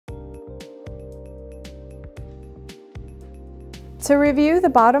To review the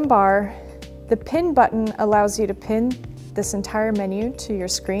bottom bar, the pin button allows you to pin this entire menu to your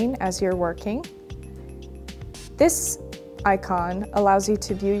screen as you're working. This icon allows you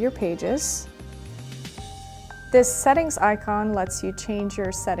to view your pages. This settings icon lets you change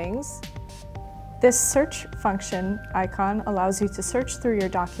your settings. This search function icon allows you to search through your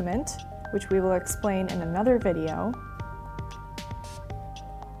document, which we will explain in another video.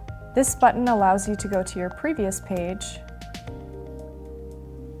 This button allows you to go to your previous page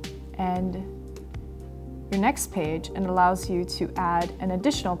and your next page, and allows you to add an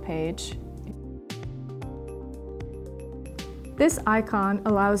additional page. This icon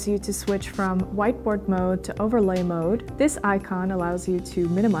allows you to switch from whiteboard mode to overlay mode. This icon allows you to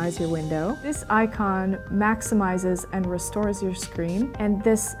minimize your window. This icon maximizes and restores your screen. And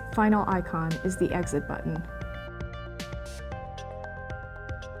this final icon is the exit button.